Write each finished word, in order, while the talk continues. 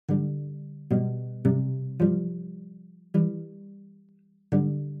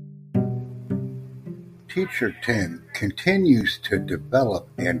Teacher Tim continues to develop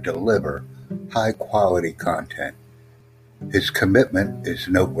and deliver high-quality content. His commitment is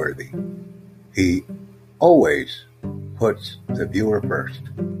noteworthy. He always puts the viewer first.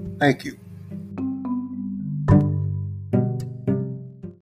 Thank you.